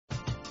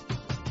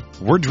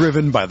We're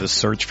driven by the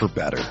search for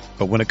better.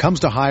 But when it comes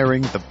to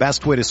hiring, the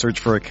best way to search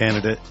for a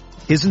candidate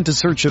isn't to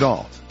search at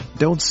all.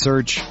 Don't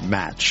search,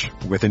 match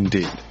with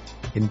Indeed.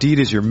 Indeed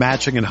is your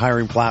matching and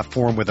hiring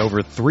platform with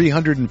over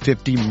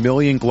 350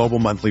 million global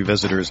monthly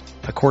visitors,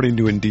 according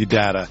to Indeed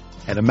data,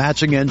 and a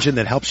matching engine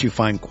that helps you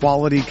find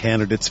quality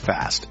candidates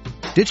fast.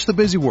 Ditch the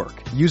busy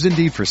work. Use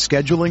Indeed for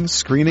scheduling,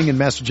 screening, and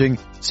messaging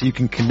so you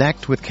can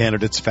connect with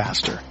candidates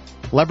faster.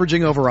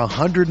 Leveraging over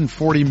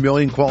 140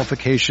 million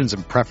qualifications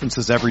and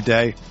preferences every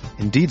day,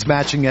 Indeed's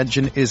matching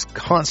engine is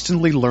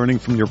constantly learning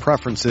from your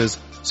preferences,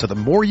 so the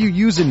more you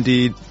use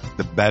Indeed,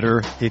 the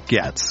better it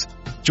gets.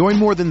 Join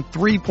more than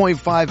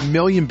 3.5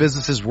 million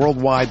businesses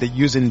worldwide that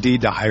use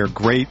Indeed to hire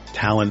great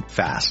talent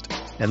fast.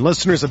 And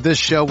listeners of this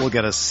show will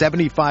get a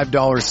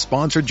 $75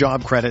 sponsored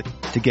job credit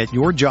to get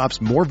your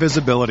jobs more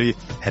visibility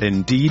at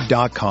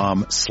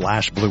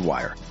Indeed.com/Blue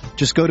Wire.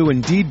 Just go to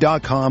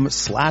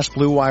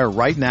Indeed.com/Blue Wire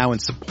right now and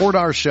support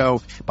our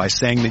show by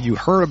saying that you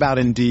heard about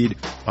Indeed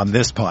on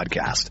this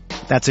podcast.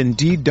 That's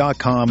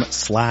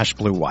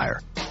Indeed.com/Blue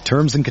Wire.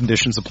 Terms and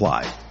conditions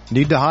apply.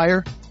 Need to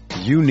hire?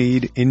 You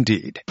need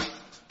Indeed.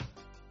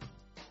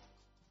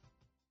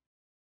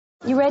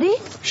 You ready?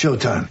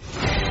 Showtime.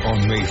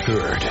 On May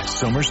 3rd,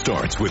 summer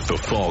starts with The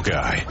Fall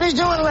Guy. Let's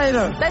do it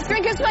later. Let's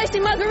drink a spicy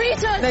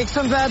margarita. Make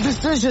some bad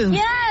decisions.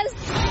 Yes.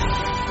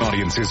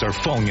 Audiences are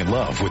falling in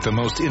love with the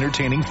most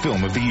entertaining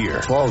film of the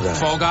year. Fall Guy.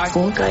 Fall Guy?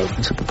 Fall Guy.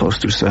 That's what the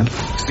poster said.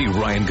 See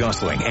Ryan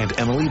Gosling and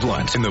Emily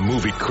Blunt in the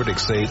movie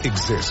critics say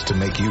exists to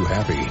make you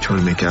happy. Trying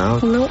to make it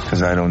out? Nope.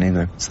 Because I don't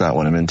either. It's not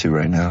what I'm into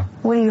right now.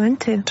 What are you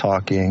into?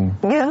 Talking.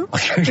 Yeah.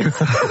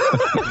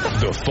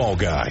 The Fall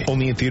Guy.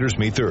 Only in theaters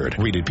May 3rd.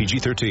 Rated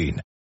PG-13.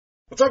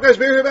 What's up, guys?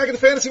 Beer here back at the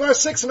Fantasy Bar.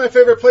 6 of my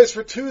favorite plays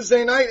for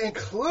Tuesday night,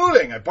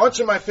 including a bunch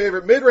of my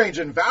favorite mid-range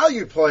and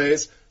value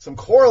plays, some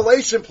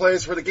correlation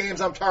plays for the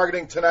games I'm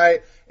targeting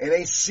tonight, and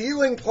a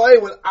ceiling play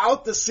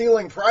without the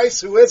ceiling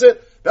price. Who is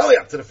it? Belly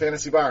up to the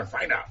Fantasy Bar and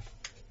find out.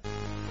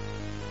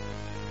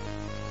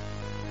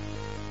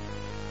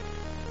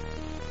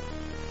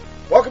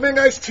 Welcome in,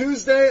 guys.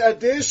 Tuesday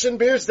edition,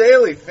 Beers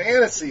Daily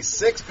Fantasy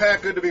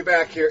 6-pack. Good to be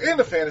back here in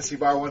the Fantasy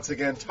Bar once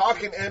again,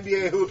 talking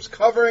NBA hoops,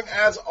 covering,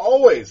 as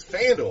always,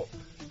 FanDuel,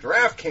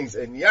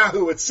 DraftKings, and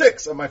Yahoo with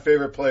 6 of my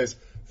favorite plays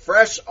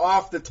fresh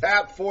off the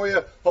tap for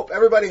you. Hope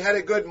everybody had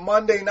a good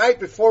Monday night.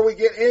 Before we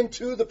get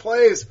into the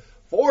plays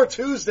for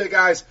Tuesday,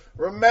 guys,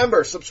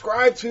 remember,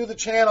 subscribe to the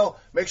channel.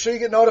 Make sure you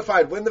get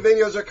notified when the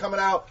videos are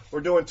coming out.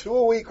 We're doing 2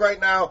 a week right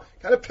now,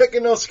 kind of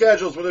picking those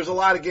schedules where there's a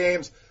lot of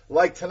games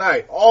like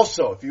tonight.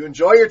 Also, if you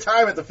enjoy your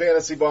time at the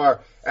Fantasy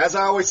Bar, as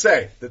I always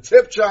say, the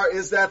tip jar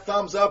is that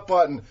thumbs up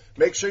button.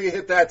 Make sure you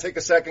hit that. Take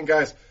a second,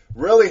 guys.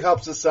 Really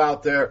helps us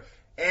out there.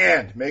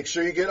 And make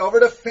sure you get over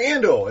to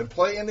FanDuel and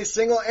play in the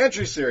single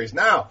entry series.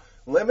 Now,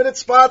 limited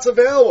spots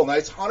available.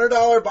 Nice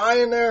 $100 buy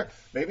in there.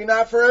 Maybe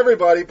not for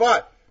everybody,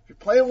 but if you're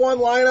playing one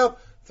lineup,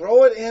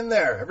 throw it in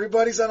there.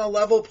 Everybody's on a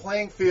level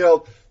playing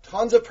field.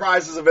 Tons of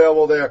prizes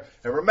available there.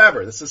 And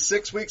remember, this is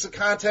 6 weeks of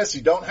contests.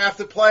 You don't have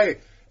to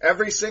play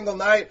every single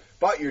night,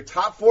 but your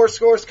top 4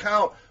 scores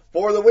count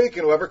for the week,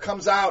 and whoever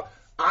comes out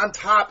on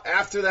top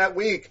after that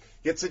week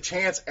gets a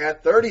chance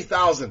at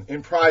 $30,000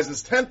 in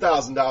prizes,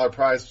 $10,000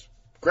 prize,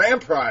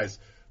 grand prize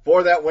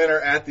for that winner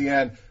at the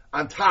end,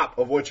 on top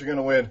of what you're going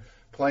to win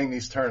playing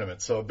these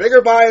tournaments. So a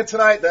bigger buy-in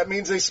tonight, that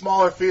means a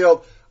smaller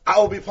field. I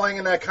will be playing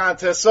in that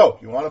contest, so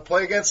if you want to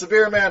play against the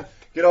Beer Man,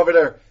 get over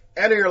there,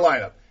 enter your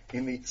lineup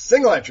in the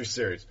single entry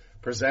series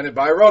presented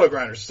by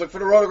Roto-Grinders. Just look for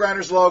the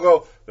Roto-Grinders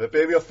logo. That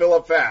baby will fill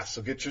up fast,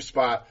 so get your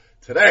spot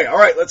today. All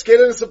right, let's get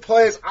into some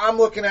plays I'm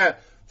looking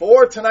at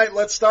for tonight.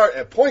 Let's start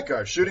at point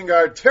guard, shooting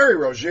guard, Terry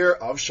Rozier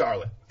of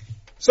Charlotte.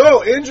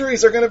 So,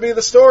 injuries are going to be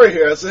the story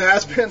here, as it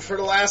has been for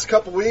the last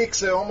couple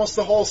weeks and almost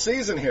the whole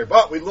season here.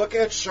 But we look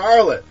at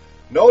Charlotte.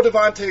 No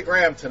Devontae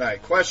Graham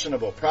tonight,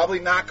 questionable,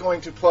 probably not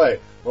going to play.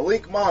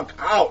 Malik Monk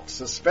out,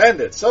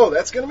 suspended. So,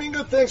 that's going to mean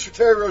good things for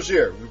Terry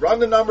Rozier. We run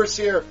the numbers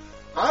here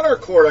on our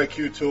Court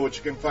IQ tool, which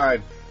you can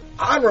find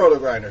on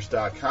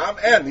rotogrinders.com,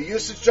 and the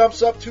usage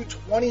jumps up to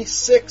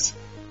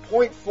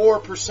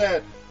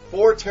 26.4%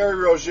 for Terry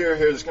Rozier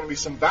here. There's going to be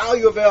some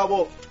value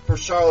available for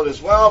Charlotte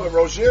as well, but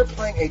Rozier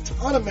playing a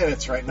ton of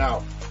minutes right now,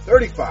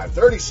 35,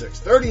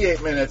 36,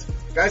 38 minutes.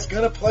 Guy's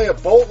going to play a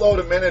boatload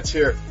of minutes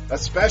here,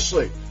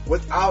 especially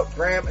without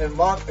Graham and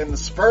Monk. And the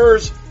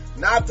Spurs,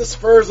 not the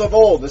Spurs of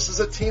old. This is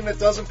a team that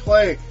doesn't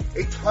play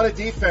a ton of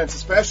defense,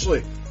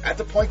 especially at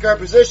the point guard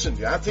position.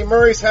 Dejounte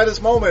Murray's had his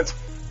moments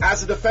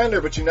as a defender,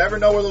 but you never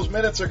know where those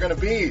minutes are going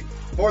to be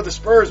for the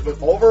Spurs.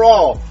 But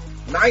overall,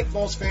 9th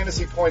most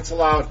fantasy points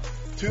allowed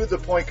to the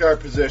point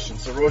guard position.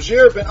 So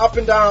Rozier been up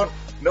and down,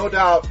 no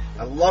doubt.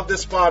 I love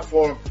this spot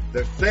for him.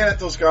 They're thin at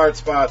those guard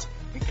spots.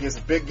 I think he has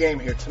a big game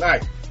here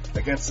tonight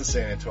against the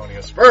San Antonio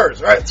Spurs.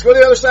 All right, let's go to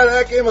the other side of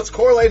that game. Let's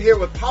correlate here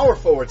with power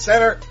forward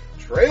center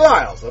Trey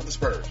Lyles of the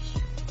Spurs.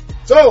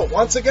 So,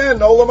 once again,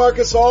 no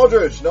LaMarcus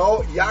Aldridge,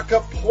 no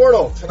Jakob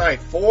Poeltl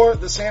tonight for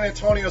the San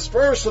Antonio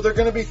Spurs, so they're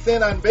going to be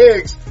thin on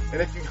bigs.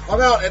 And if you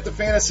hung out at the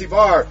Fantasy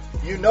Bar,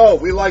 you know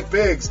we like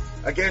bigs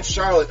against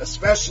Charlotte,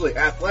 especially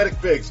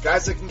athletic bigs,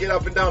 guys that can get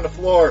up and down the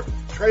floor.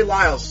 Trey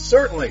Lyles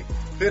certainly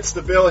fits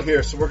the bill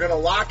here, so we're going to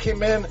lock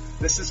him in.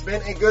 This has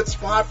been a good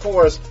spot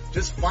for us.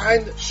 Just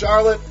find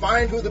Charlotte,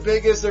 find who the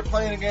big is they're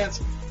playing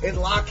against, and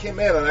lock him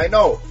in. And I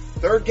know,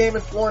 third game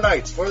in 4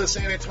 nights for the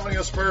San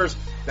Antonio Spurs,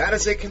 that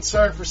is a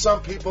concern for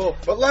some people,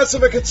 but less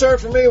of a concern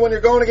for me when you're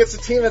going against a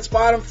team that's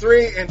bottom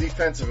 3 in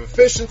defensive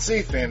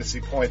efficiency,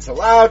 fantasy points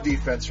allowed,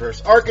 defense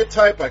versus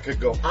archetype. I could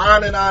go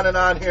on and on and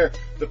on here.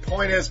 The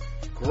point is,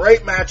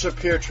 great matchup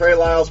here. Trey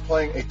Lyles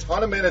playing a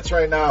ton of minutes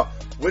right now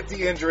with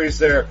the injuries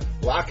there.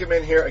 Lock him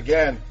in here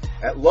again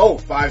at low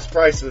 5s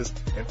prices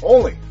and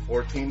only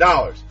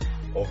 $14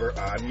 over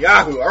on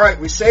Yahoo. All right,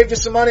 we saved you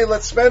some money.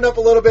 Let's spend up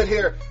a little bit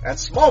here at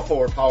small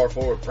forward, power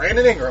forward,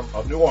 Brandon Ingram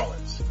of New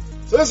Orleans.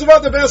 So this is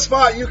about the best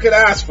spot you could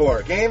ask for.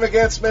 A game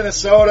against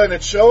Minnesota, and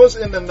it shows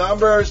in the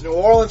numbers. New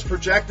Orleans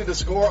projected to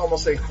score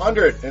almost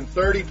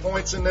 130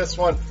 points in this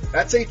one.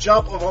 That's a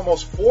jump of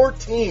almost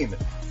 14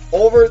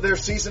 over their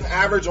season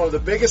average, one of the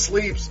biggest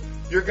leaps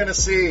you're going to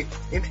see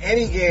in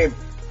any game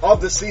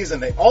of the season.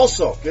 They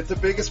also get the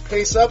biggest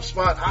pace up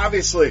spot,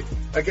 obviously,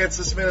 against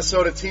this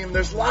Minnesota team.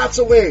 There's lots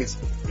of ways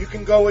you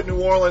can go with New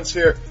Orleans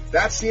here.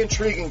 That's the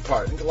intriguing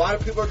part. I think a lot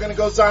of people are going to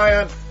go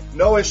Zion.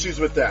 No issues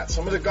with that.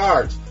 Some of the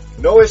guards,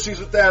 no issues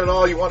with that at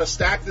all. You want to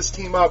stack this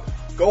team up,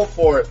 go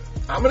for it.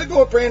 I'm going to go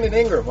with Brandon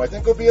Ingram, who I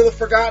think will be the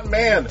forgotten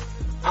man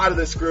out of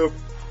this group.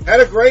 Had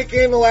a great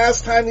game the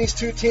last time these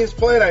two teams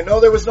played. I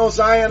know there was no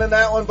Zion in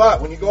that one, but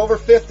when you go over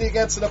 50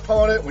 against an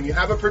opponent, when you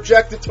have a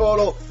projected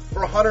total for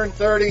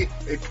 130,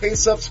 a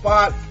pace-up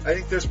spot, I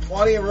think there's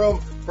plenty of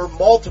room for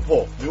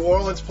multiple New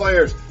Orleans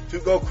players to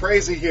go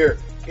crazy here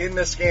in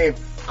this game.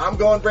 I'm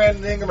going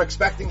Brandon Ingram,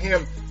 expecting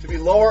him to be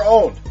lower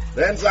owned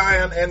than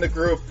Zion and the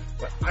group,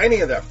 but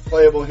any of them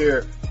playable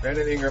here.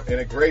 Brandon Ingram in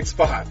a great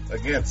spot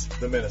against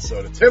the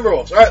Minnesota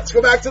Timberwolves. All right, let's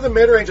go back to the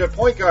mid-range at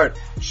point guard,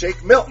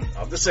 Shake Milton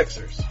of the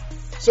Sixers.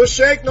 So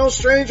Shake, no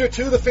stranger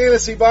to the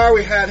fantasy bar.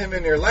 We had him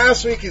in here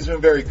last week. He's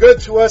been very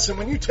good to us. And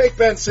when you take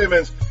Ben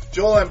Simmons,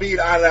 Joel Embiid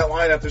out of that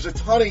lineup, there's a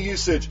ton of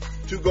usage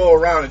to go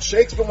around. And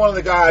Shake's been one of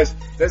the guys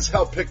that's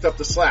helped pick up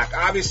the slack.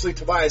 Obviously,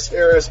 Tobias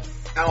Harris,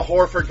 Al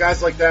Horford,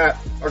 guys like that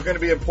are going to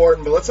be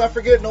important. But let's not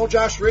forget no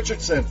Josh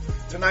Richardson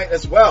tonight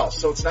as well.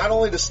 So it's not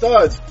only the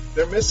studs,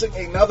 they're missing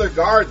another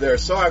guard there.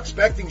 So I'm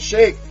expecting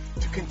Shake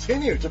to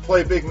continue to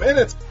play big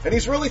minutes. And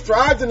he's really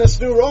thrived in this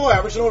new role,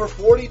 averaging over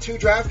 42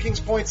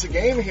 DraftKings points a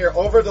game here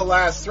over the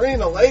last 3.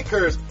 And the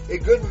Lakers, a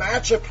good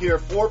matchup here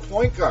for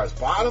point guards.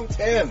 Bottom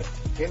 10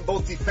 in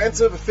both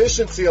defensive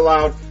efficiency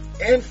allowed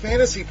and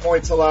fantasy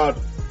points allowed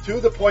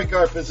to the point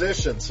guard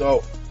position.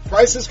 So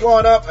price is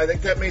going up. I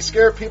think that may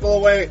scare people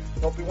away.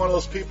 Don't be one of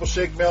those people.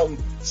 Shake Milton,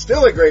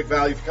 still a great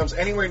value. If he comes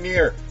anywhere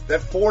near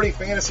that 40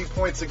 fantasy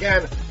points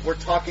again, we're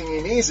talking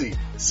an easy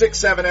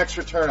 6-7x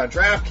return on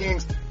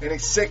DraftKings and a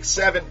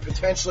 6-7,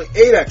 potentially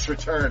 8x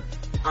return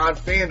on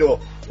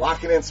FanDuel.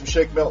 Locking in some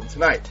Shake Milton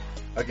tonight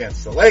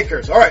against the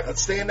Lakers. All right,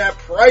 let's stay in that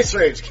price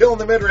range. Killing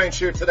the mid-range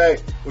here today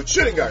with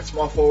shooting guard,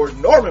 small forward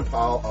Norman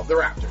Powell of the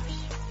Raptors.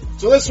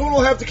 So this one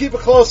we'll have to keep a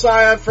close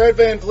eye on. Fred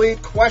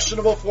VanVleet,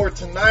 questionable for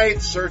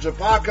tonight. Serge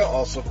Ibaka,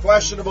 also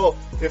questionable.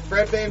 If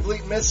Fred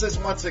VanVleet misses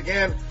once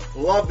again,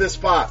 love this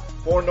spot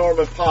for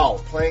Norman Powell.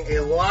 Playing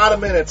a lot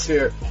of minutes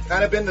here.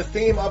 Kind of been the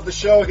theme of the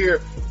show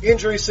here.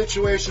 Injury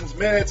situations,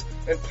 minutes.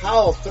 And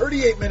Powell,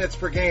 38 minutes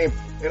per game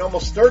and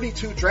almost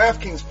 32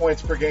 DraftKings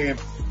points per game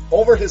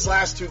over his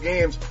last 2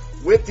 games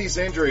with these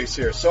injuries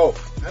here. So,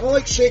 kind of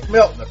like Shake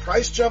Milton. The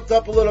price jumped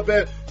up a little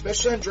bit,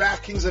 especially on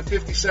DraftKings at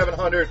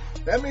 $5,700.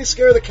 That may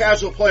scare the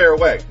casual player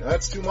away. Now,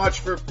 that's too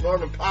much for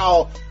Norman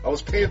Powell. I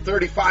was paying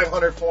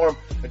 $3,500 for him.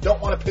 I don't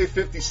want to pay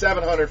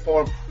 $5,700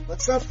 for him.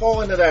 Let's not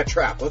fall into that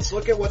trap. Let's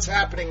look at what's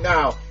happening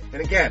now.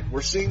 And again,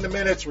 we're seeing the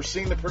minutes, we're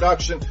seeing the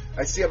production.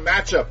 I see a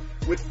matchup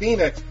with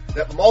Phoenix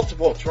that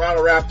multiple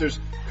Toronto Raptors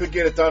could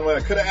get it done with.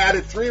 I could have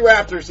added 3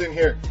 Raptors in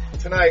here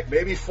tonight,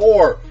 maybe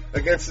 4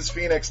 against this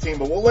Phoenix team,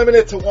 but we'll limit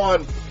it to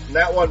 1, and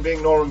that one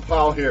being Norman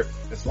Powell here.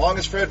 As long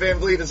as Fred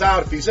VanVleet is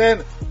out, if he's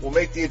in, we'll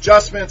make the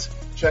adjustments.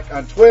 Check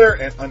on Twitter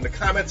and on the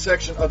comment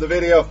section of the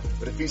video,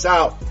 but if he's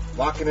out,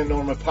 locking in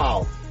Norman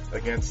Powell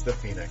against the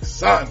Phoenix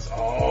Suns.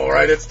 All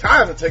right, it's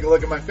time to take a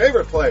look at my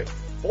favorite play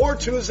for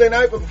Tuesday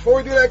night, but before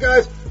we do that,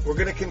 guys, we're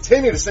going to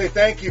continue to say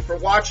thank you for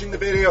watching the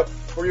video,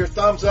 for your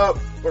thumbs up,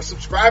 for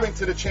subscribing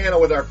to the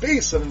channel with our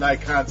Beast of the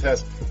Night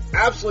contest.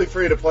 Absolutely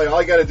free to play.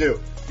 All you got to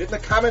do, get in the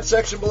comment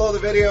section below the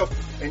video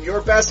and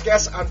your best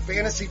guess on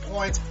fantasy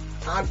points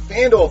on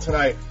FanDuel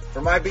tonight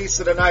for my Beast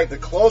of the Night. The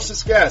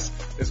closest guess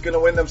is going to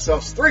win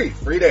themselves 3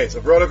 free days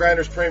of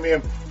Roto-Grinders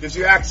Premium. Gives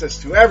you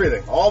access to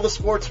everything, all the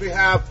sports we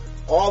have,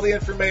 all the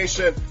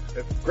information.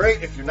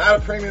 Great if you're not a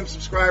premium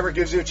subscriber,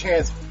 gives you a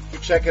chance to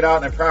check it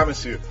out, and I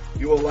promise you,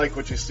 you will like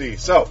what you see.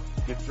 So,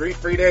 get 3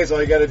 free days.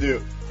 All you got to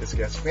do is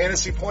guess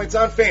fantasy points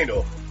on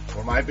FanDuel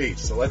for my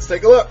Beast. So let's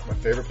take a look. My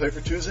favorite play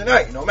for Tuesday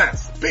night. You know,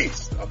 Matt's the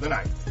Beast of the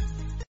Night.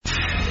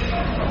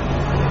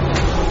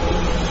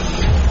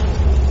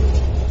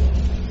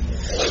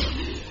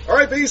 All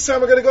right, this time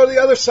we're going to go to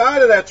the other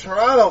side of that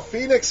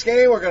Toronto-Phoenix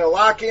game. We're going to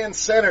lock in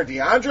center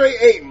DeAndre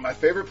Ayton, my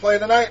favorite play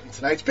of the night, and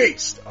tonight's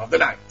beast of the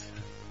night.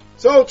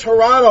 So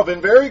Toronto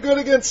been very good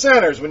against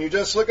centers when you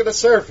just look at the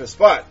surface,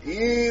 but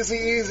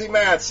easy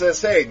Matt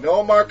says, hey,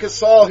 no Marcus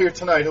Gasol here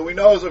tonight, who we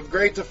know is a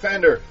great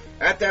defender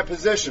at that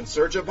position.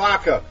 Serge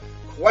Ibaka,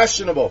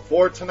 questionable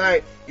for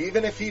tonight.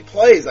 Even if he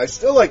plays, I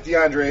still like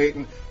DeAndre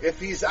Ayton. If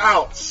he's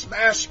out,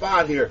 smash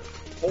spot here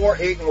for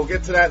Ayton. We'll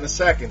get to that in a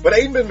second. But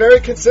Ayton been very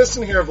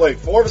consistent here of late.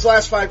 4 of his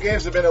last 5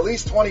 games have been at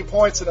least 20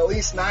 points and at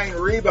least 9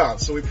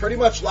 rebounds. So we pretty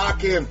much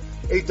lock in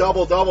a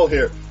double-double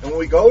here. And when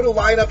we go to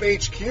lineup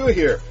HQ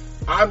here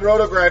on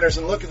RotoGrinders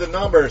and look at the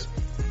numbers,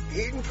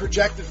 Ayton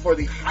projected for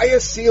the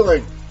highest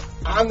ceiling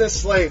on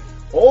this slate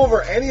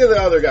over any of the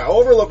other guys,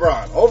 over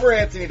LeBron, over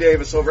Anthony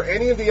Davis, over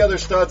any of the other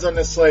studs on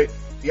this slate.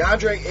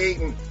 DeAndre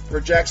Ayton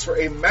projects for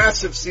a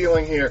massive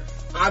ceiling here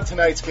on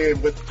tonight's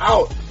game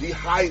without the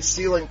high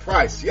ceiling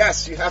price.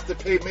 Yes, you have to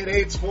pay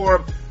mid-8s for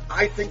him.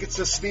 I think it's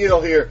a steal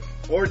here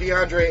for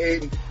DeAndre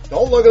Ayton.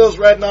 Don't look at those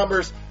red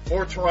numbers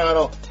for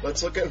Toronto.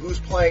 Let's look at who's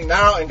playing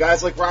now, and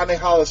guys like Rodney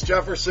Hollis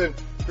Jefferson,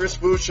 Chris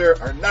Boucher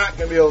are not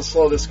going to be able to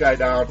slow this guy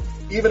down.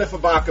 Even if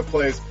Ibaka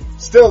plays,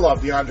 still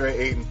love DeAndre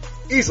Ayton.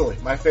 Easily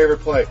my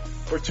favorite play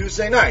for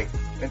Tuesday night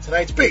and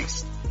tonight's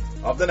beast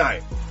of the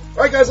night. All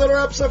right, guys, that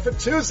wraps up for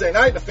Tuesday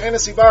night in the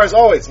Fantasy Bar. As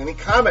always, any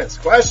comments,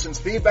 questions,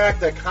 feedback,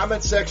 that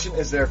comment section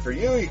is there for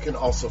you. You can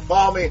also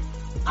follow me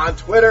on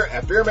Twitter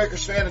at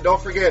BeerMakersFan, and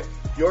don't forget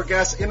your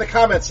guess in the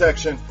comment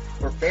section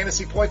for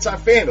fantasy points on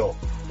FanDuel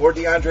for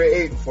DeAndre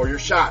Ayton for your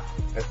shot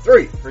at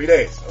 3 free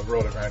days of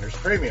RotoGrinders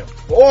Premium.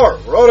 For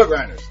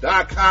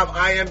RotoGrinders.com,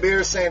 I am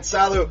Beer saying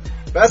salut.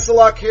 Best of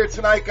luck here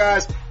tonight,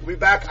 guys. We'll be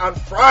back on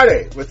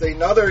Friday with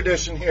another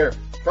edition here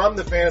from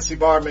the Fantasy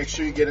Bar. Make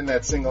sure you get in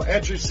that single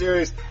entry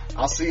series.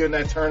 I'll see you in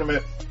that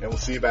tournament, and we'll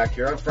see you back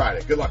here on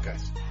Friday. Good luck,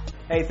 guys.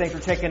 Hey, thanks for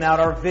checking out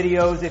our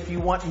videos. If you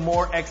want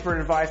more expert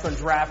advice on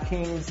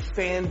DraftKings,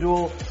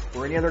 FanDuel,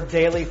 or any other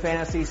daily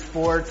fantasy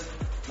sports,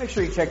 make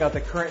sure you check out the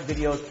current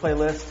videos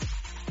playlist